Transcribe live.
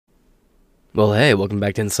Well, hey, welcome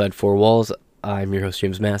back to Inside Four Walls. I'm your host,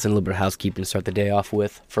 James Masson. A little bit of housekeeping to start the day off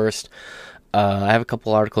with. First, I have a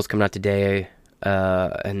couple articles coming out today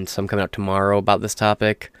and some coming out tomorrow about this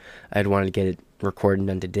topic. I'd wanted to get it recorded and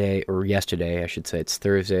done today, or yesterday, I should say. It's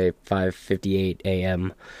Thursday, 5:58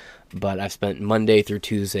 a.m., but I've spent Monday through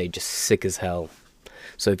Tuesday just sick as hell.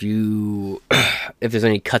 So if there's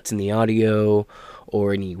any cuts in the audio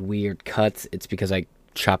or any weird cuts, it's because I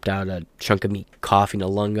chopped out a chunk of meat coughing a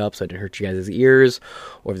lung up so I didn't hurt you guys' ears.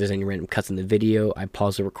 Or if there's any random cuts in the video, I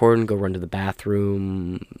pause the recording, go run to the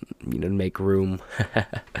bathroom, to make room.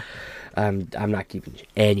 I'm not keeping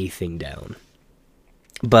anything down.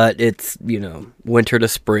 But it's, winter to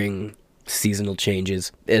spring, seasonal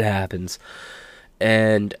changes. It happens.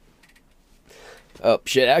 And, oh,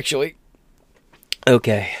 shit, actually.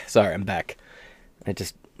 Okay, sorry, I'm back. I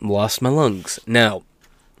just lost my lungs. Now,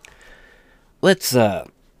 last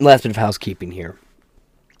bit of housekeeping here.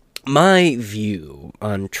 My view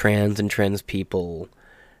on trans and trans people,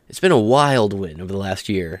 it's been a wild wind over the last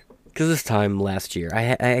year. Because this time last year,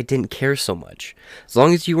 I didn't care so much. As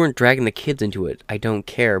long as you weren't dragging the kids into it, I don't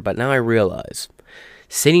care. But now I realize,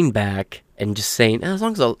 sitting back and just saying, as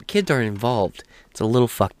long as the kids aren't involved, it's a little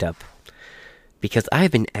fucked up. Because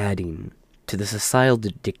I've been adding to the societal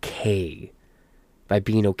decay by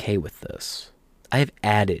being okay with this. I have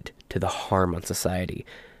added to the harm on society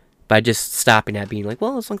by just stopping at being like,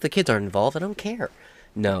 well, as long as the kids aren't involved, I don't care.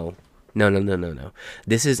 No.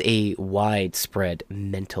 This is a widespread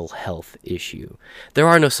mental health issue. There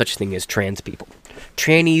are no such thing as trans people.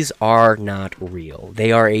 Trannies are not real.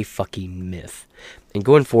 They are a fucking myth. And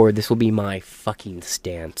going forward, this will be my fucking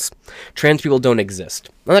stance. Trans people don't exist.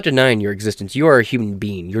 I'm not denying your existence. You are a human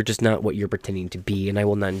being. You're just not what you're pretending to be, and I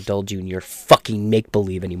will not indulge you in your fucking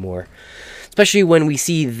make-believe anymore. Especially when we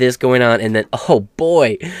see this going on, and then, oh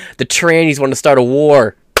boy, the trannies want to start a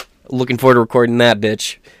war. Looking forward to recording that,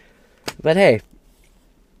 bitch. But hey,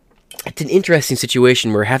 it's an interesting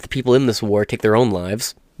situation where half the people in this war take their own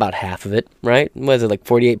lives. About half of it, right? What is it, like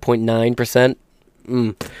 48.9%?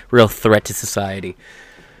 Real threat to society.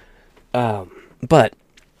 But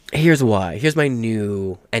here's why. Here's my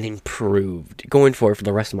new and improved, going forward for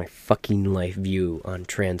the rest of my fucking life, view on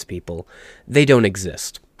trans people. They don't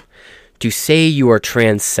exist. To say you are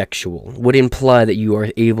transsexual would imply that you are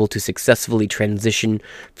able to successfully transition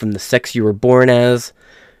from the sex you were born as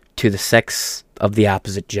to the sex of the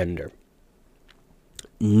opposite gender.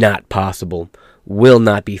 Not possible. Will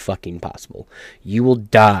not be fucking possible. You will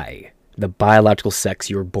die the biological sex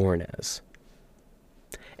you were born as.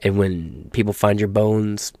 And when people find your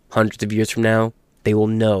bones hundreds of years from now, they will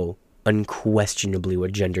know unquestionably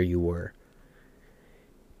what gender you were.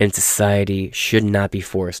 And society should not be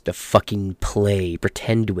forced to fucking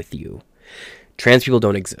pretend with you. Trans people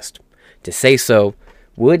don't exist. To say so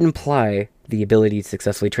would imply the ability to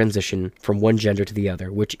successfully transition from one gender to the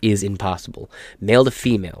other, which is impossible. Male to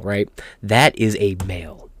female, right? That is a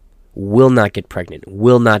male. Will not get pregnant,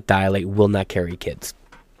 will not dilate, will not carry kids,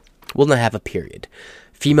 will not have a period.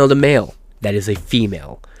 Female to male, that is a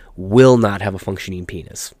female, will not have a functioning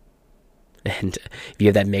penis. And if you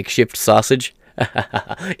have that makeshift sausage,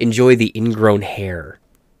 enjoy the ingrown hair.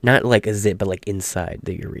 Not like a zit, but like inside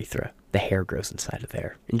the urethra. The hair grows inside of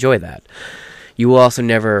there. Enjoy that. You will also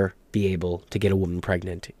never be able to get a woman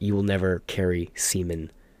pregnant. You will never carry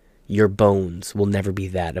semen. Your bones will never be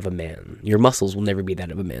that of a man. Your muscles will never be that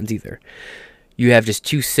of a man's either. You have just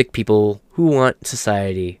two sick people who want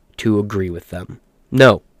society to agree with them.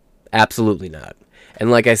 No, absolutely not. And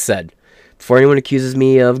like I said, before anyone accuses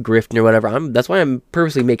me of grifting or whatever, that's why I'm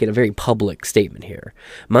purposely making a very public statement here.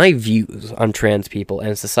 My views on trans people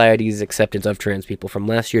and society's acceptance of trans people from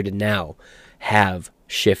last year to now have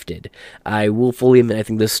shifted. I will fully admit, I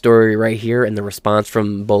think this story right here and the response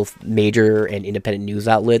from both major and independent news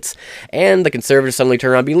outlets and the conservatives suddenly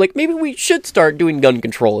turn around being like, maybe we should start doing gun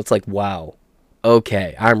control. It's like, wow.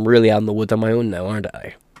 Okay, I'm really out in the woods on my own now, aren't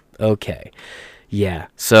I? Okay. Yeah,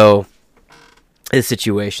 so this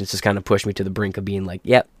situation's just kind of pushed me to the brink of being like,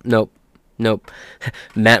 yep, nope.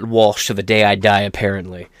 Matt Walsh to the day I die,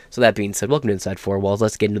 apparently. So that being said, welcome to Inside Four Walls.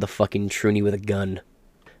 Let's get into the fucking Truny with a gun.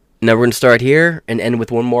 Now we're going to start here and end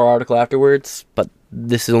with one more article afterwards, but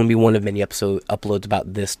this is only be one of many uploads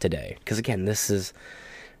about this today. Because again, this is,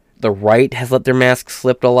 the right has let their masks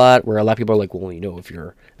slip a lot, where a lot of people are like, well, if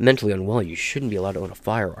you're mentally unwell, you shouldn't be allowed to own a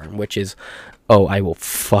firearm, which is, oh, I will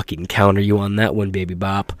fucking counter you on that one, baby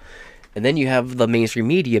bop. And then you have the mainstream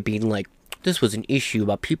media being like, this was an issue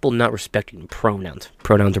about people not respecting pronouns.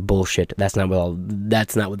 Pronouns are bullshit. That's not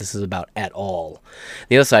what this is about at all.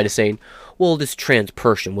 The other side is saying, well, this trans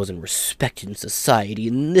person wasn't respected in society,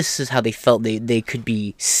 and this is how they felt they could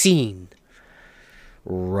be seen.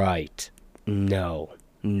 Right. No.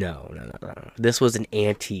 No. This was an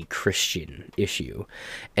anti-Christian issue.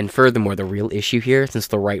 And furthermore, the real issue here, since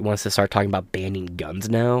the right wants to start talking about banning guns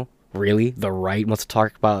now, really? The right wants to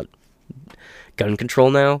talk about gun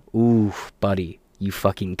control now? Ooh, buddy, you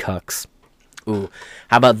fucking cucks. Ooh,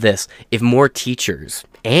 how about this? If more teachers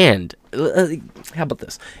and... how about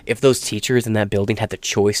this? If those teachers in that building had the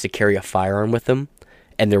choice to carry a firearm with them,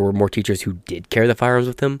 and there were more teachers who did carry the firearms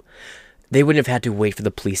with them, they wouldn't have had to wait for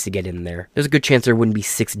the police to get in there. There's a good chance there wouldn't be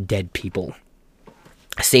 6 dead people.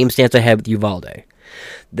 Same stance I had with Uvalde.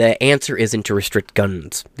 The answer isn't to restrict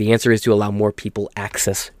guns. The answer is to allow more people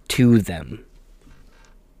access to them.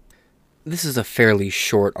 This is a fairly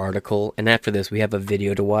short article, and after this we have a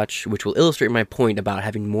video to watch which will illustrate my point about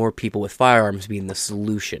having more people with firearms being the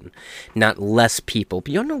solution, not less people.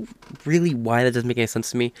 But you don't know really why that doesn't make any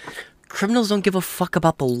sense to me. Criminals don't give a fuck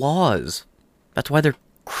about the laws. That's why they're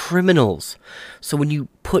criminals. So when you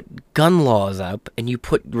put gun laws up and you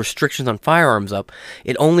put restrictions on firearms up,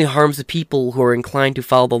 it only harms the people who are inclined to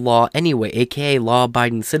follow the law anyway, aka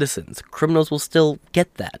law-abiding citizens. Criminals will still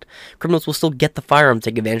get that. Criminals will still get the firearm to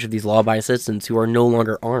take advantage of these law-abiding citizens who are no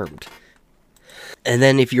longer armed. And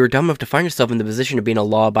then if you're dumb enough to find yourself in the position of being a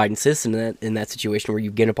law-abiding citizen in that situation where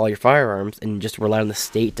you get up all your firearms and just rely on the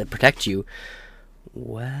state to protect you,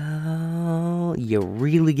 well, you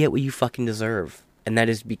really get what you fucking deserve. And that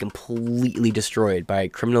is to be completely destroyed by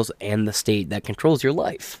criminals and the state that controls your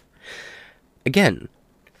life. Again,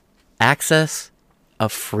 access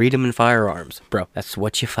of freedom and firearms. Bro, that's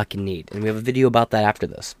what you fucking need. And we have a video about that after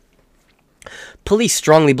this. Police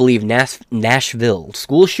strongly believe Nashville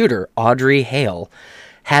school shooter Audrey Hale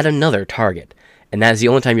had another target. And that is the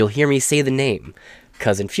only time you'll hear me say the name.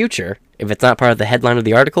 Because in future, if it's not part of the headline of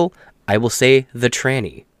the article, I will say the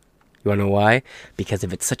tranny. You wanna know why? Because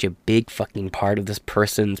if it's such a big fucking part of this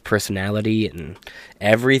person's personality and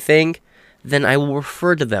everything, then I will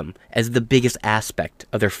refer to them as the biggest aspect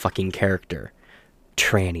of their fucking character.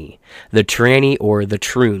 Tranny. The tranny or the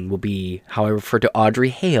troon will be how I refer to Audrey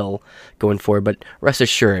Hale going forward, but rest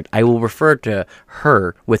assured, I will refer to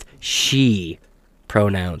her with she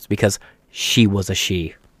pronouns because she was a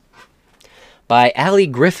she. By Allie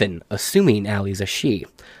Griffin, assuming Allie's a she.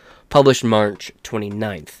 Published March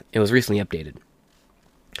 29th. It was recently updated.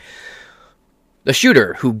 The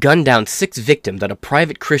shooter, who gunned down 6 victims at a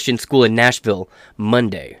private Christian school in Nashville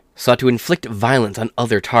Monday, sought to inflict violence on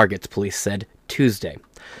other targets, police said Tuesday.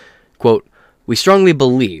 Quote, "We strongly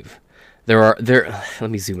believe there..." Let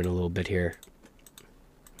me zoom in a little bit here.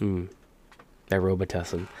 That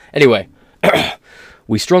Robitussin. Anyway,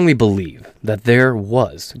 we strongly believe that there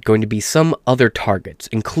was going to be some other targets,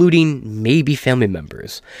 including maybe family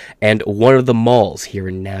members, and one of the malls here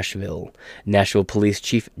in Nashville. Nashville Police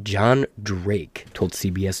Chief John Drake told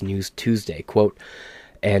CBS News Tuesday, quote,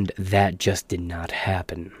 "And that just did not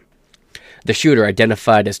happen." The shooter,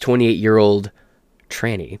 identified as 28-year-old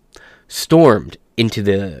tranny, stormed into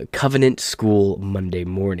the Covenant School Monday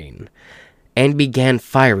morning and began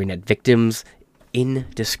firing at victims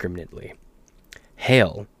indiscriminately.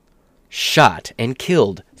 Hale shot and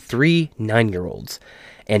killed 3 9-year-olds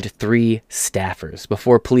and 3 staffers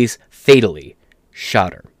before police fatally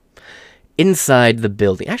shot her. Inside the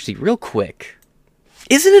building, actually, real quick,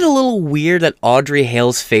 isn't it a little weird that Audrey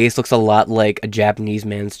Hale's face looks a lot like a Japanese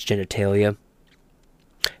man's genitalia?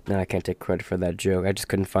 No, I can't take credit for that joke. I just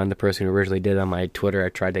couldn't find the person who originally did it on my Twitter. I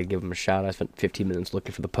tried to give him a shout. I spent 15 minutes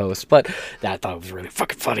looking for the post, but I thought it was really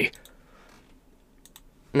fucking funny.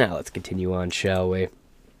 Now let's continue on, shall we?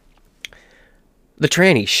 The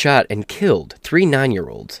tranny shot and killed 3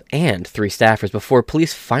 9-year-olds and 3 staffers before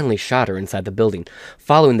police finally shot her inside the building.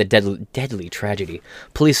 Following the deadly tragedy,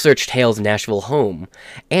 police searched Hale's Nashville home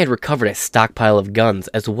and recovered a stockpile of guns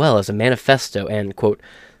as well as a manifesto and, quote,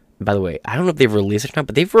 by the way, I don't know if they've released it or not,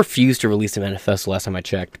 but they've refused to release the manifesto last time I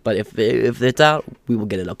checked. But if it's out, we will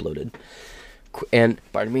get it uploaded. And,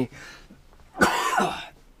 pardon me,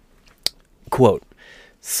 quote,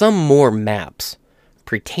 "Some more maps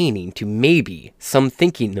pertaining to maybe some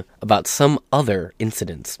thinking about some other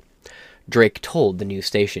incidents," Drake told the news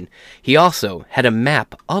station. He also had a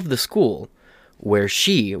map of the school where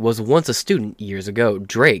she was once a student years ago.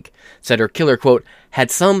 Drake said her killer, quote,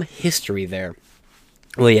 "had some history there."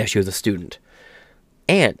 Well, yeah, she was a student.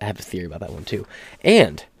 And I have a theory about that one, too.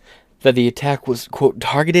 And that the attack was, quote,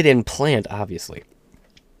 targeted and planned, obviously.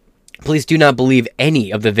 Police do not believe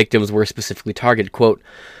any of the victims were specifically targeted. Quote,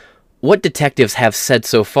 "What detectives have said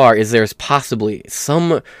so far is there's possibly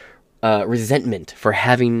some resentment for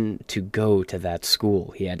having to go to that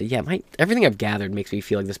school. He had, everything I've gathered makes me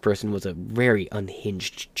feel like this person was a very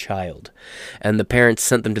unhinged child, and the parents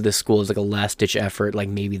sent them to this school as like a last-ditch effort, like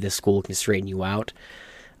maybe this school can straighten you out.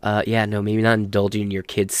 Maybe not indulging in your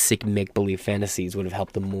kids' sick make-believe fantasies would have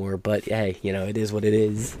helped them more, but hey, it is what it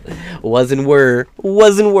is. Wasn't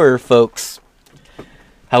were, folks.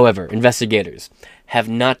 However, investigators have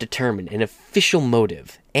not determined an official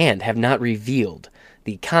motive and have not revealed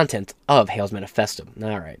the contents of Hale's manifesto.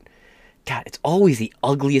 Alright. God, it's always the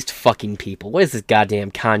ugliest fucking people. What is this goddamn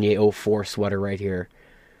Kanye 04 sweater right here?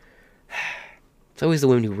 It's always the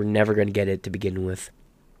women who were never going to get it to begin with.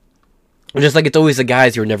 Just like it's always the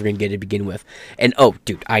guys who are never going to get it to begin with. And, oh,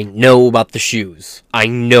 dude, I know about the shoes. I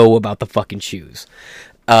know about the fucking shoes.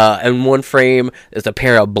 In one frame, there's a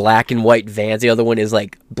pair of black and white Vans. The other one is,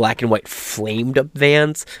 like, black and white flamed up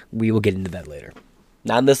Vans. We will get into that later.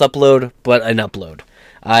 Not in this upload, but an upload.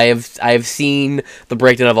 I have seen the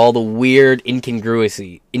breakdown of all the weird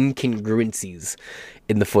incongruencies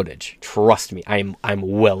in the footage. Trust me, I'm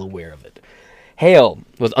well aware of it. Hale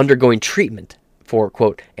was undergoing treatment for,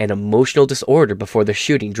 quote, an emotional disorder before the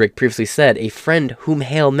shooting. Drake previously said a friend whom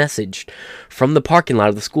Hale messaged from the parking lot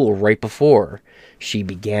of the school right before she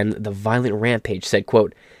began the violent rampage said,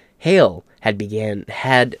 quote, Hale had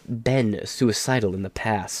been suicidal in the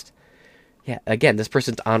past. Yeah, again, this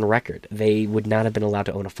person's on record. They would not have been allowed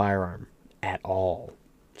to own a firearm at all.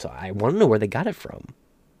 So I want to know where they got it from.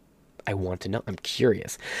 I want to know. I'm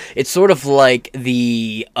curious. It's sort of like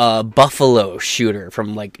the Buffalo shooter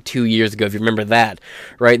from like 2 years ago, if you remember that,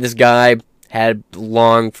 right? This guy had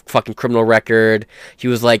long fucking criminal record. He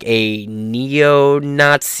was like a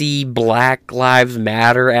neo-Nazi Black Lives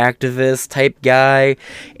Matter activist type guy,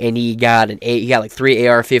 and he got like 3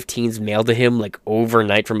 AR-15s mailed to him like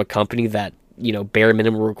overnight from a company that, bare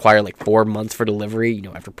minimum require like 4 months for delivery,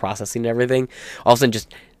 after processing and everything. All of a sudden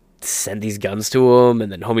just send these guns to him,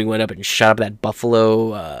 and then homie went up and shot up that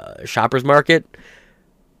Buffalo shoppers market.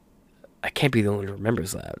 I can't be the only one who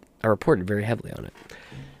remembers that. I reported very heavily on it.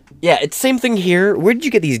 Yeah, it's the same thing here. Where did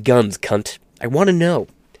you get these guns, cunt? I want to know.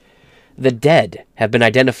 The dead have been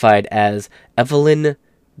identified as Evelyn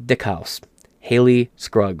Dickhouse, Haley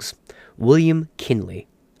Scruggs, William Kinley,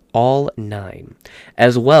 all 9,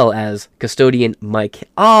 as well as custodian Mike.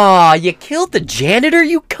 You killed the janitor,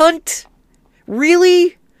 you cunt?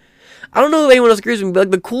 Really? I don't know if anyone else agrees with me, but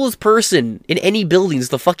like the coolest person in any building is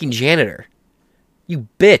the fucking janitor. You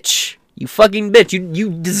bitch. You fucking bitch. You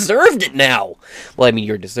deserved it now. Well, I mean,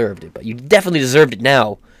 you deserved it, but you definitely deserved it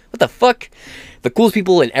now. What the fuck? The coolest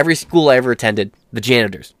people in every school I ever attended, the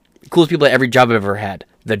janitors. The coolest people at every job I've ever had,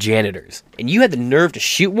 the janitors. And you had the nerve to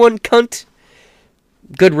shoot one, cunt?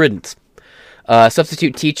 Good riddance.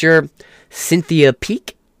 Substitute teacher, Cynthia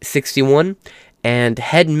Peak, 61, and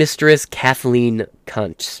headmistress Kathleen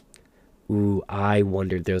Kuntz. Ooh, I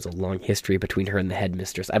wondered there was a long history between her and the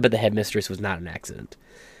headmistress. I bet the headmistress was not an accident.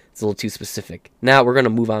 It's a little too specific. Now, we're going to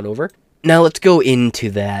move on over. Now, let's go into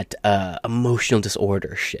that emotional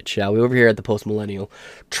disorder shit, shall we? Over here at the Post-Millennial.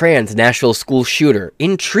 Trans NashVille school shooter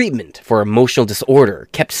in treatment for emotional disorder.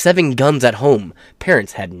 Kept 7 guns at home.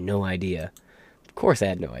 Parents had no idea. Of course I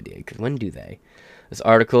had no idea, because when do they? This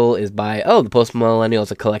article is by, the Post-Millennial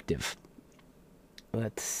is a collective.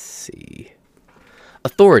 Let's see.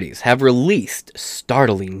 Authorities have released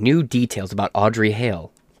startling new details about Audrey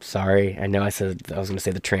Hale. Sorry, I know I was going to say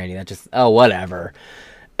the tranny. That just, whatever.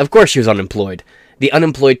 Of course she was unemployed. The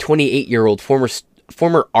unemployed 28-year-old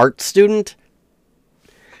former art student.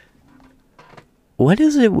 What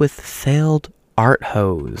is it with failed art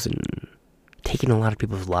hoes and taking a lot of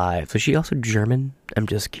people's lives? Was she also German? I'm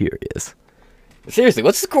just curious. Seriously,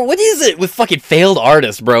 what is it with fucking failed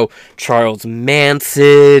artists, bro? Charles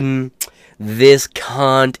Manson, this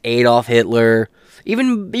cunt, Adolf Hitler,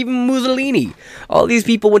 even Mussolini. All these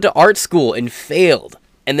people went to art school and failed,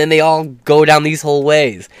 and then they all go down these whole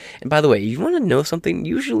ways. And by the way, you want to know something?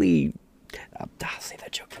 Usually, I'll say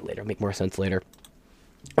that joke for later. It'll make more sense later.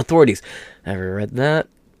 Authorities, ever read that?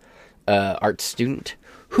 Art student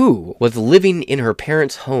who was living in her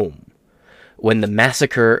parents' home when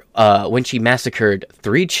she massacred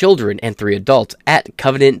 3 children and 3 adults at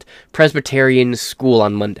Covenant Presbyterian School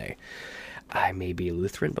on Monday. I may be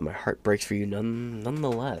Lutheran, but my heart breaks for you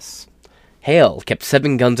nonetheless. Hale kept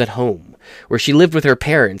 7 guns at home, where she lived with her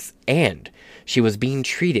parents, and she was being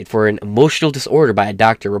treated for an emotional disorder by a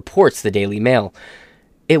doctor, reports the Daily Mail.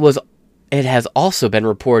 It has also been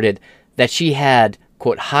reported that she had,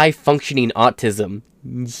 quote, high-functioning autism.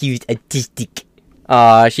 She was autistic.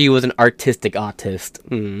 She was an artistic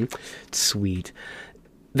autist. Sweet.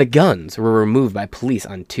 The guns were removed by police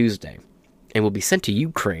on Tuesday. and will be sent to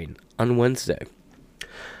Ukraine on Wednesday.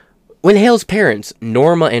 When Hale's parents,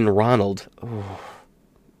 Norma and Ronald,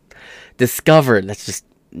 discovered, that's just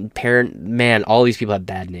parent, man, all these people have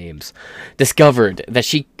bad names, discovered that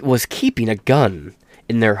she was keeping a gun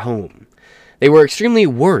in their home. They were extremely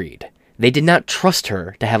worried. They did not trust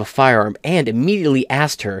her to have a firearm and immediately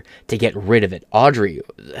asked her to get rid of it. Audrey,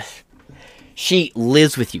 she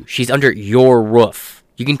lives with you. She's under your roof.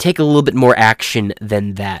 You can take a little bit more action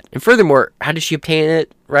than that. And furthermore, how did she obtain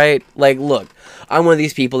it, right? Like, look, I'm one of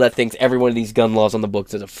these people that thinks every one of these gun laws on the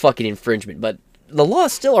books is a fucking infringement, but the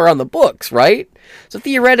laws still are on the books, right? So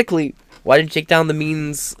theoretically, why did you take down the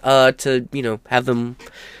means to, have them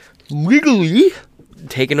legally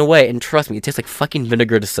taken away? And trust me, it tastes like fucking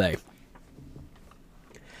vinegar to say.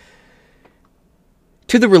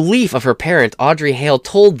 To the relief of her parents, Audrey Hale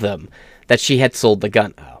told them that she had sold the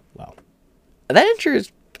gun. Oh, well. That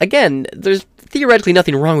ensures, again, there's theoretically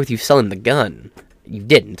nothing wrong with you selling the gun. You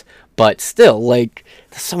didn't. But still, there's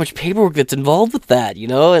so much paperwork that's involved with that,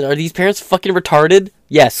 And are these parents fucking retarded?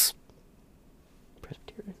 Yes.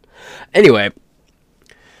 Anyway,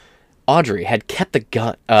 Audrey had kept the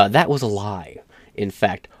gun. That was a lie. In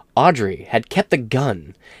fact, Audrey had kept the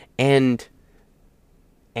gun and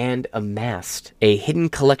amassed a hidden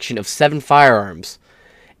collection of 7 firearms,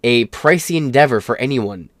 a pricey endeavor for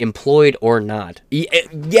anyone, employed or not.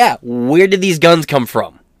 Yeah, where did these guns come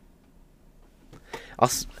from?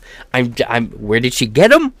 Where did she get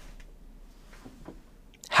them?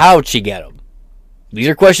 How'd she get them? These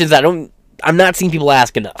are questions I'm not seeing people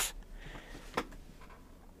ask enough.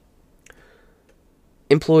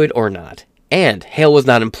 Employed or not. And Hale was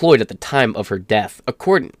not employed at the time of her death.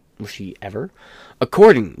 Was she ever?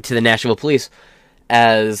 According to the NashVille police,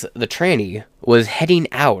 as the tranny was heading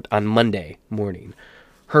out on Monday morning,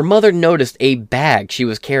 her mother noticed a bag she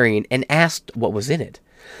was carrying and asked what was in it.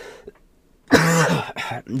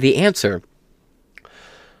 The answer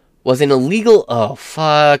was an illegal... Oh,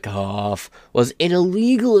 fuck off. Was an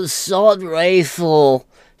illegal assault rifle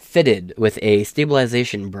fitted with a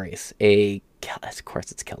stabilization brace, of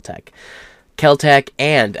course it's Kel-Tec,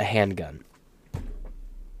 and a handgun.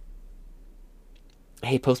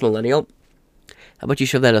 Hey, post-millennial, how about you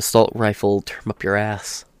shove that assault rifle term up your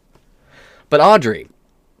ass? But Audrey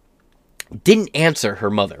didn't answer her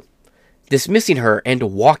mother, dismissing her and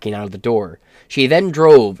walking out of the door. She then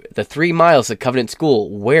drove the 3 miles to Covenant School,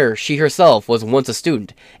 where she herself was once a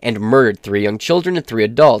student, and murdered 3 young children and 3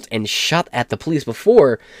 adults, and shot at the police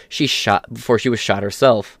before she was shot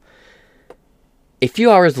herself. A few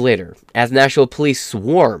hours later, as NashVille police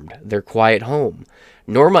swarmed their quiet home,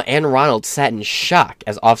 Norma and Ronald sat in shock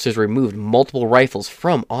as officers removed multiple rifles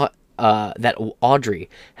from that Audrey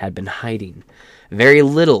had been hiding. Very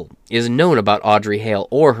little is known about Audrey Hale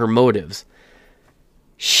or her motives.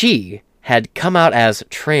 She had come out as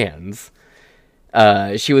trans.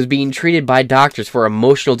 She was being treated by doctors for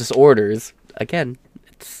emotional disorders. Again,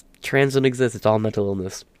 trans don't exist. It's all mental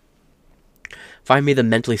illness. Find me the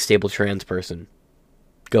mentally stable trans person.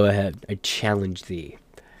 Go ahead. I challenge thee.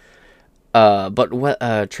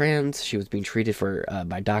 Trans, she was being treated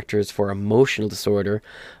by doctors for emotional disorder,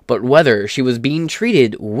 but whether she was being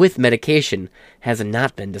treated with medication has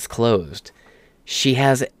not been disclosed. She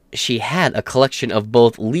had a collection of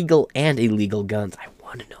both legal and illegal guns. I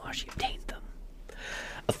want to know how she obtained them.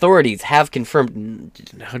 Authorities have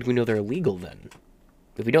confirmed... How do we know they're illegal, then?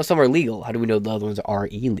 If we know some are legal, how do we know the other ones are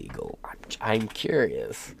illegal? I'm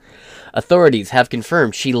curious. Authorities have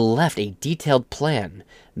confirmed she left a detailed plan,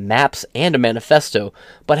 maps, and a manifesto,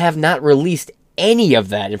 but have not released any of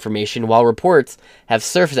that information, while reports have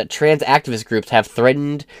surfaced that trans activist groups have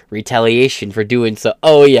threatened retaliation for doing so.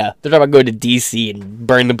 Oh yeah, they're talking about going to DC and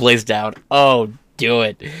burn the place down. Oh, do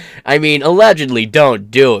it. I mean, allegedly,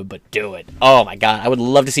 don't do it, but do it. Oh my god, I would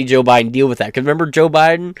love to see Joe Biden deal with that. Because remember Joe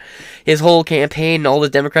Biden? His whole campaign, all the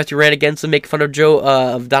Democrats who ran against him, making fun of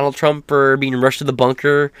of Donald Trump for being rushed to the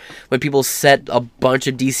bunker when people set a bunch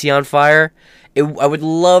of DC on fire. I would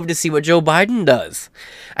love to see what Joe Biden does.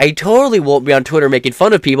 I totally won't be on Twitter making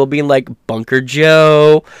fun of people being like, Bunker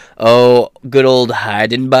Joe. Oh, good old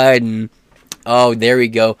hiding Biden. Oh, there we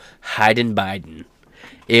go. Hiding Biden.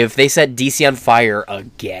 If they set DC on fire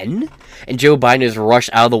again, and Joe Biden is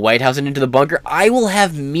rushed out of the White House and into the bunker, I will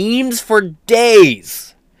have memes for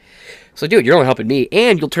days. So, dude, you're only helping me,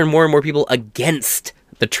 and you'll turn more and more people against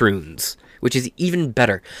the Troons, which is even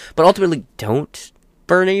better. But ultimately, don't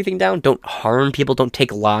burn anything down. Don't harm people. Don't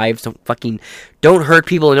take lives. Don't hurt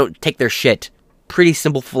people, and don't take their shit. Pretty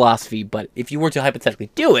simple philosophy, but if you were to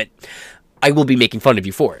hypothetically do it, I will be making fun of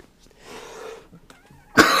you for it.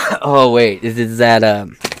 Oh, wait. Is that,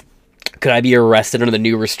 Could I be arrested under the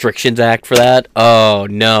new Restrictions Act for that? Oh,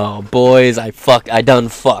 no. Boys, I done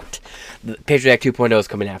fucked. The Patriot Act 2.0 is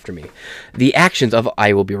coming after me.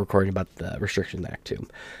 I will be recording about the Restrictions Act, too.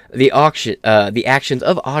 The actions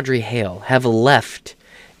of Audrey Hale have left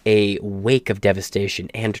a wake of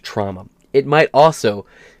devastation and trauma. It might also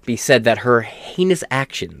be said that her heinous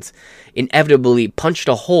actions inevitably punched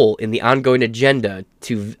a hole in the ongoing agenda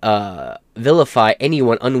to vilify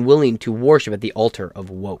anyone unwilling to worship at the altar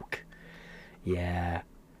of woke. Yeah,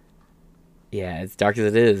 as dark as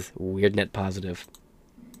it is, weird net positive.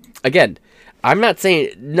 Again, I'm not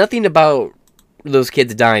saying nothing about those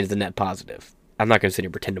kids dying is a net positive. I'm not going to sit here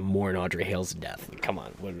and pretend to mourn Audrey Hale's death. Come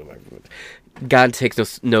on. God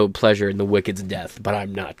takes no pleasure in the wicked's death, but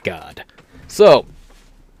I'm not God. So,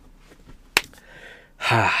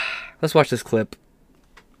 let's watch this clip.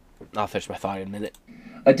 I'll finish my thought in a minute.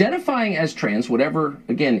 Identifying as trans, whatever,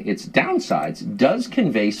 again, its downsides, does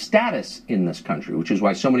convey status in this country, which is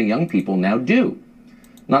why so many young people now do.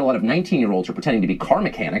 Not a lot of 19-year-olds are pretending to be car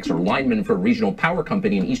mechanics or linemen for a regional power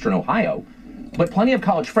company in eastern Ohio, but plenty of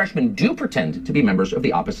college freshmen do pretend to be members of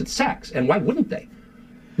the opposite sex, and why wouldn't they?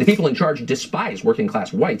 The people in charge despise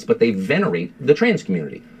working-class whites, but they venerate the trans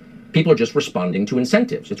community. People are just responding to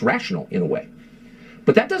incentives. It's rational in a way.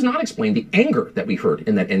 But that does not explain the anger that we heard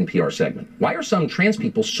in that NPR segment. Why are some trans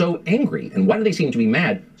people so angry, and why do they seem to be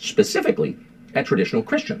mad specifically at traditional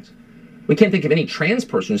Christians? We can't think of any trans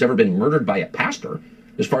person who's ever been murdered by a pastor.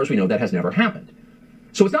 As far as we know, that has never happened.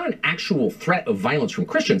 So it's not an actual threat of violence from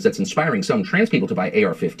Christians that's inspiring some trans people to buy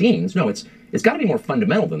AR-15s. No, it's got to be more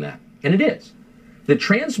fundamental than that, and it is. The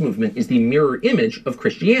trans movement is the mirror image of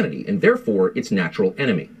Christianity, and therefore its natural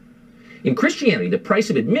enemy. In Christianity, the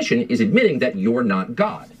price of admission is admitting that you're not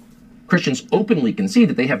God. Christians openly concede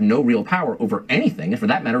that they have no real power over anything, and for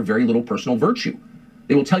that matter, very little personal virtue.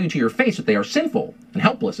 They will tell you to your face that they are sinful and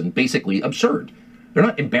helpless and basically absurd. They're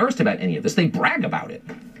not embarrassed about any of this. They brag about it.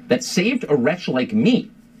 That saved a wretch like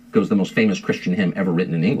me, goes the most famous Christian hymn ever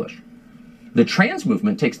written in English. The trans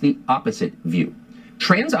movement takes the opposite view.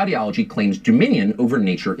 Trans ideology claims dominion over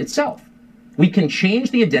nature itself. We can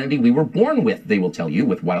change the identity we were born with, they will tell you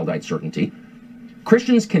with wild-eyed certainty.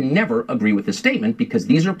 Christians can never agree with this statement because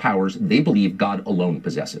these are powers they believe God alone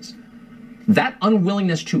possesses. That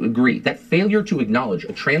unwillingness to agree, that failure to acknowledge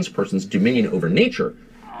a trans person's dominion over nature,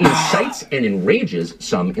 incites and enrages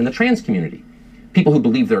some in the trans community. People who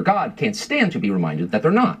believe they're God can't stand to be reminded that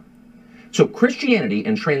they're not. So Christianity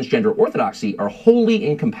and transgender orthodoxy are wholly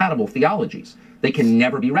incompatible theologies. They can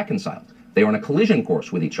never be reconciled. They are on a collision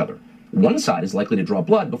course with each other. One side is likely to draw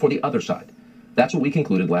blood before the other side. That's what we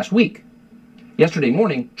concluded last week. Yesterday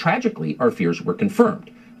morning, tragically, our fears were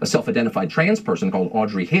confirmed. A self-identified trans person called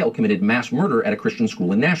Audrey Hale committed mass murder at a Christian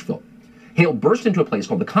school in Nashville. Hale burst into a place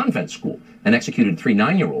called the Convent School and executed 3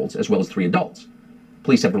 9-year-olds as well as 3 adults.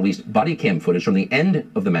 Police have released body cam footage from the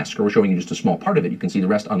end of the massacre. We're showing you just a small part of it. You can see the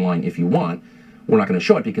rest online if you want. We're not going to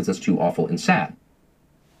show it because it's too awful and sad.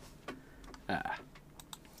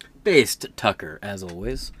 Based Tucker, as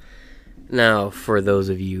always. Now, for those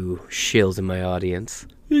of you shills in my audience,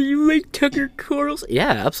 you like Tucker Carlson?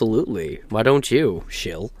 Yeah, absolutely. Why don't you,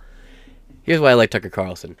 shill? Here's why I like Tucker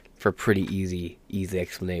Carlson, for a pretty easy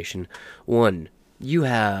explanation. 1, you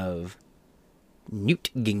have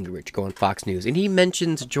Newt Gingrich go on Fox News, and he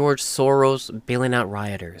mentions George Soros bailing out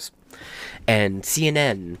rioters. And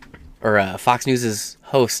CNN, or Fox News'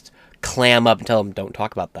 host, clam up and tell him, don't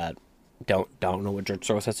talk about that. Don't know what George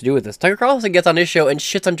Soros has to do with this. Tucker Carlson gets on his show and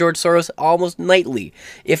shits on George Soros almost nightly,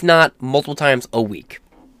 if not multiple times a week.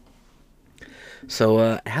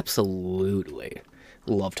 So, absolutely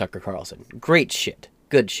love Tucker Carlson. Great shit.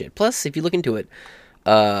 Good shit. Plus, if you look into it,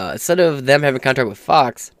 instead of them having a contract with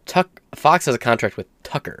Fox, Fox has a contract with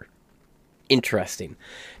Tucker. Interesting.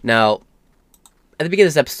 Now, at the beginning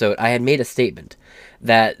of this episode, I had made a statement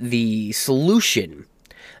that the solution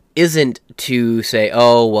isn't to say,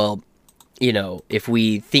 oh, well, you know, if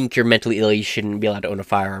we think you're mentally ill, you shouldn't be allowed to own a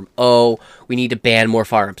firearm. Oh, we need to ban more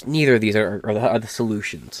firearms. Neither of these are the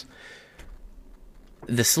solutions.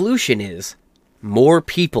 The solution is more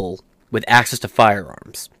people with access to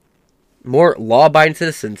firearms. More law-abiding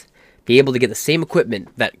citizens be able to get the same equipment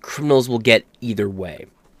that criminals will get either way.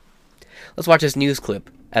 Let's watch this news clip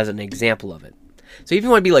as an example of it. So if you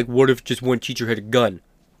want to be like, what if just one teacher had a gun?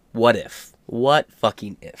 What if? What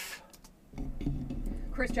fucking if?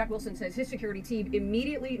 Chris, Jack Wilson says his security team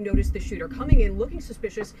immediately noticed the shooter coming in looking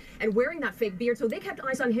suspicious and wearing that fake beard, so they kept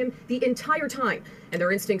eyes on him the entire time, and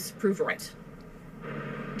their instincts proved right.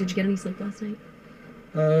 Did you get any sleep last night?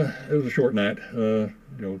 It was a short night,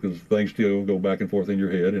 because things still go back and forth in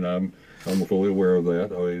your head, and I'm fully aware of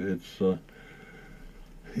that. I mean, it's,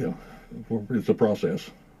 it's a process.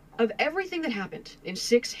 Of everything that happened in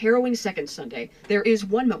 6 harrowing seconds Sunday, there is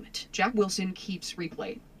one moment Jack Wilson keeps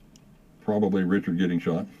replaying. Probably Richard getting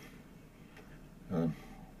shot.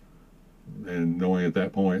 And knowing at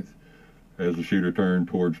that point, as the shooter turned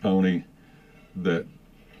towards Tony, that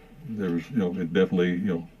there was, it definitely,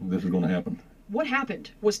 this is going to happen. What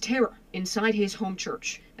happened was terror inside his home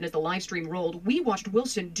church. And as the live stream rolled, we watched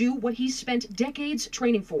Wilson do what he spent decades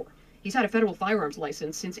training for. He's had a federal firearms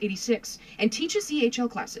license since '86 and teaches CHL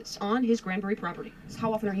classes on his Granbury property. So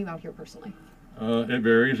how often are you out here personally? It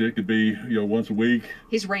varies. It could be, once a week.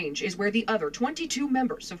 His range is where the other 22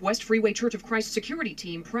 members of West Freeway Church of Christ security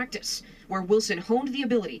team practice, where Wilson honed the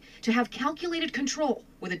ability to have calculated control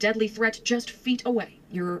with a deadly threat just feet away.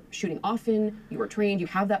 You're shooting often, you are trained, you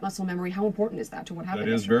have that muscle memory. How important is that to what happened?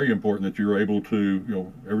 That is very important, that you're able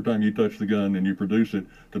to, every time you touch the gun and you produce it,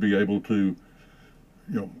 to be able to,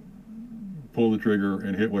 pull the trigger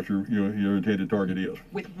and hit what your intended target is.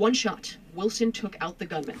 With one shot, Wilson took out the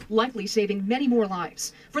gunman, likely saving many more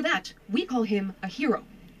lives. For that, we call him a hero.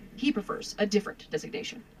 He prefers a different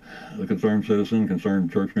designation. A concerned citizen,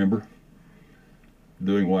 concerned church member,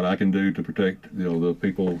 doing what I can do to protect, the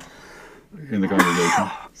people in the congregation.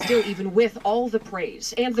 Still, even with all the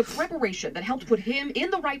praise and the preparation that helped put him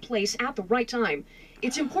in the right place at the right time,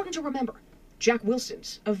 it's important to remember, Jack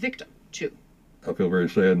Wilson's a victim, too. I feel very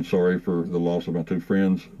sad and sorry for the loss of my 2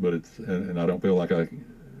 friends, but and I don't feel like I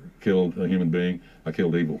killed a human being. I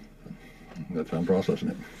killed evil. That's how I'm processing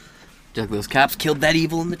it. Just like those cops killed that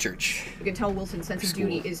evil in the church. You can tell Wilson's sense of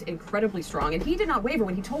duty is incredibly strong, and he did not waver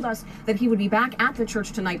when he told us that he would be back at the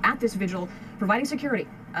church tonight at this vigil, providing security,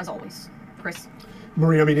 as always. Chris?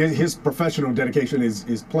 Marie, I mean, his professional dedication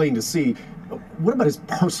is plain to see. What about his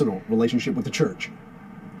personal relationship with the church?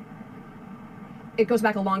 It goes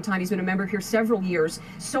back a long time. He's been a member here several years.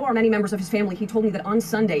 So are many members of his family. He told me that on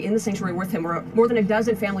Sunday in the sanctuary with him were more than a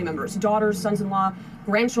dozen family members, daughters, sons-in-law,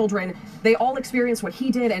 grandchildren. They all experienced what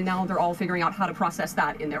he did, and now they're all figuring out how to process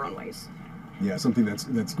that in their own ways. Yeah, something that's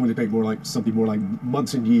going to take more like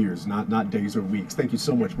months and years, not days or weeks. Thank you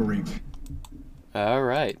so much, Marie. All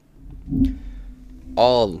right.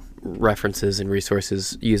 All references and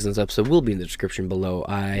resources used in this episode will be in the description below.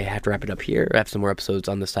 I have to wrap it up here. I have some more episodes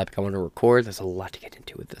on this topic I want to record. There's a lot to get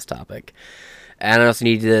into with this topic. And I also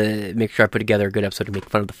need to make sure I put together a good episode to make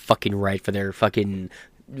fun of the fucking right for their fucking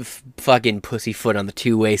pussyfoot on the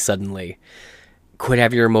two-way suddenly. Quit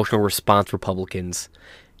having your emotional response, Republicans.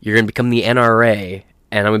 You're going to become the NRA,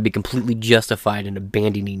 and I'm going to be completely justified in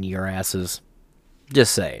abandoning your asses.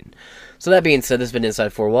 Just saying. So that being said, this has been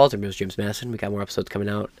Inside Four Walls. I'm your host, James Madison. We got more episodes coming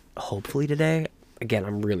out, hopefully today. Again,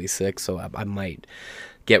 I'm really sick, so I might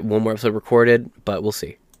get one more episode recorded, but we'll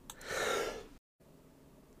see.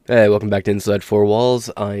 Hey, welcome back to Inside Four Walls.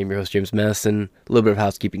 I'm your host, James Madison. A little bit of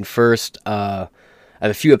housekeeping first. I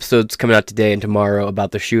have a few episodes coming out today and tomorrow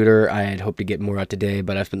about the shooter. I had hoped to get more out today,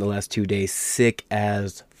 but I've spent the last 2 days sick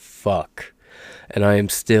as fuck. And I am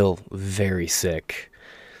still very sick.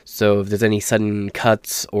 So if there's any sudden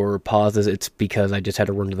cuts or pauses, it's because I just had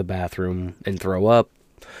to run to the bathroom and throw up,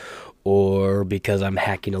 or because I'm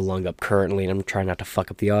hacking a lung up currently and I'm trying not to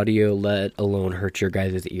fuck up the audio, let alone hurt your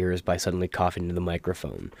guys' ears by suddenly coughing into the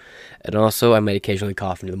microphone. And also, I might occasionally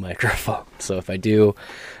cough into the microphone, so if I do,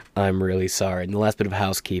 I'm really sorry. And the last bit of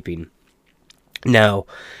housekeeping. Now,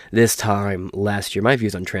 this time last year, my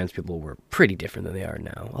views on trans people were pretty different than they are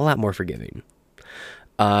now. A lot more forgiving.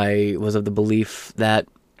 I was of the belief that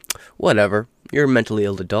whatever, you're a mentally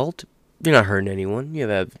ill adult, you're not hurting anyone, you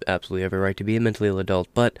have absolutely every right to be a mentally ill adult,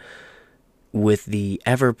 but with the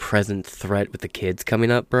ever-present threat with the kids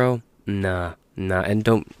coming up, bro, nah, and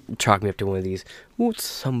don't chalk me up to one of these,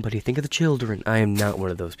 somebody think of the children. I am not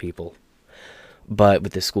one of those people. But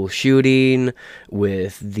with the school shooting,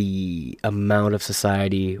 with the amount of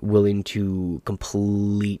society willing to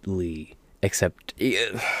completely accept,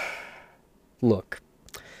 look,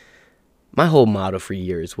 my whole motto for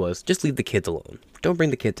years was, just leave the kids alone. Don't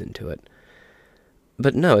bring the kids into it.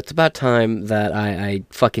 But no, it's about time that I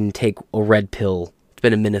fucking take a red pill. It's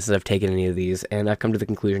been a minute since I've taken any of these, and I've come to the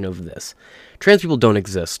conclusion of this. Trans people don't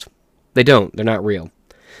exist. They don't. They're not real.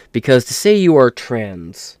 Because to say you are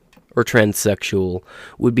trans or transsexual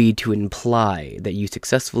would be to imply that you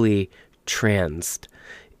successfully transed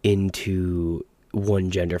into one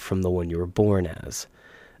gender from the one you were born as.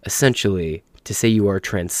 Essentially, to say you are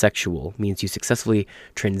transsexual means you successfully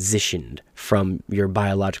transitioned from your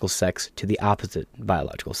biological sex to the opposite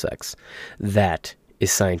biological sex. That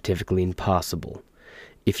is scientifically impossible.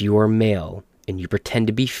 If you are male and you pretend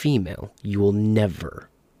to be female, you will never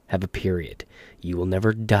have a period. You will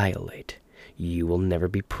never dilate. you will never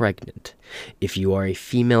be pregnant. If you are a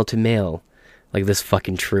female to male, like this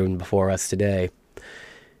fucking troon before us today,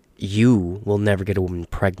 you will never get a woman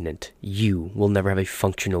pregnant. You will never have a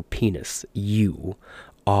functional penis. You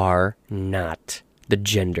are not the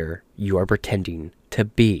gender you are pretending to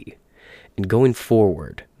be. And going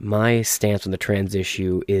forward, my stance on the trans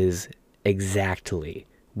issue is exactly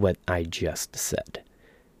what I just said.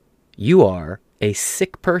 You are a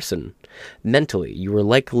sick person. Mentally, you were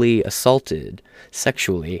likely assaulted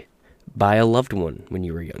sexually by a loved one when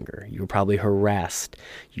you were younger. You were probably harassed.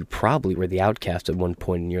 You probably were the outcast at one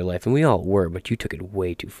point in your life, and we all were, but you took it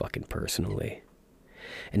way too fucking personally.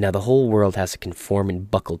 And now the whole world has to conform and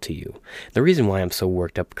buckle to you. The reason why I'm so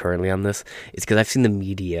worked up currently on this is because I've seen the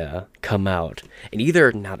media come out and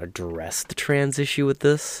either not address the trans issue with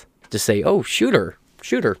this, just say, oh, shooter,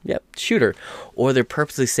 yep, shooter, or they're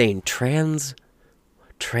purposely saying trans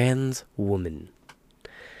woman.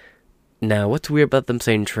 Now, what's weird about them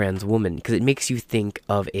saying trans woman? Because it makes you think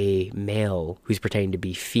of a male who's pretending to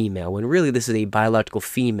be female, when really this is a biological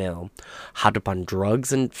female hot up on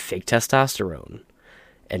drugs and fake testosterone.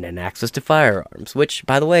 And then access to firearms, which,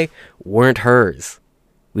 by the way, weren't hers.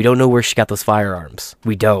 We don't know where she got those firearms.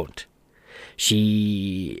 We don't.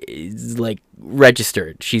 She is,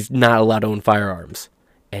 registered. She's not allowed to own firearms.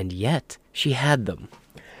 And yet, she had them.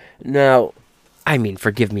 Now, I mean,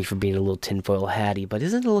 forgive me for being a little tinfoil hatty, but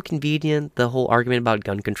isn't it a little convenient? The whole argument about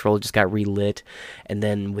gun control just got relit, and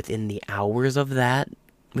then within the hours of the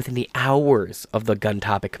gun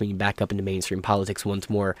topic coming back up into mainstream politics once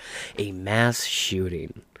more, a mass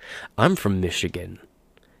shooting. I'm from Michigan.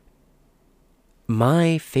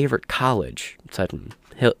 My favorite college, aside from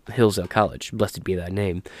Hillsdale College, blessed be that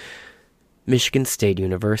name, Michigan State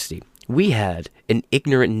University. We had an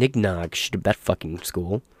ignorant nignog shoot up that fucking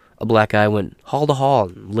school. A black guy went hall to hall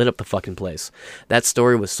and lit up the fucking place. That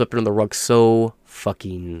story was swept under the rug so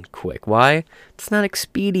fucking quick. Why? It's not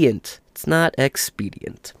expedient. It's not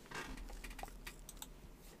expedient.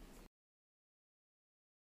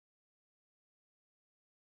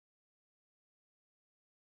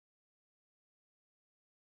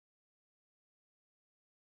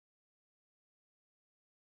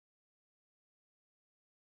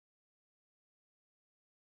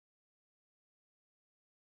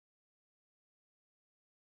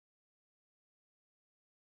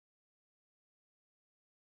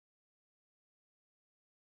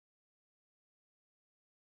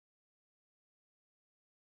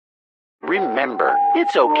 Remember,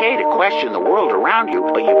 it's okay to question the world around you,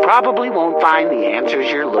 but you probably won't find the answers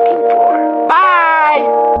you're looking for.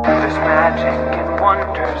 Bye! There's magic and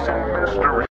wonders and mystery.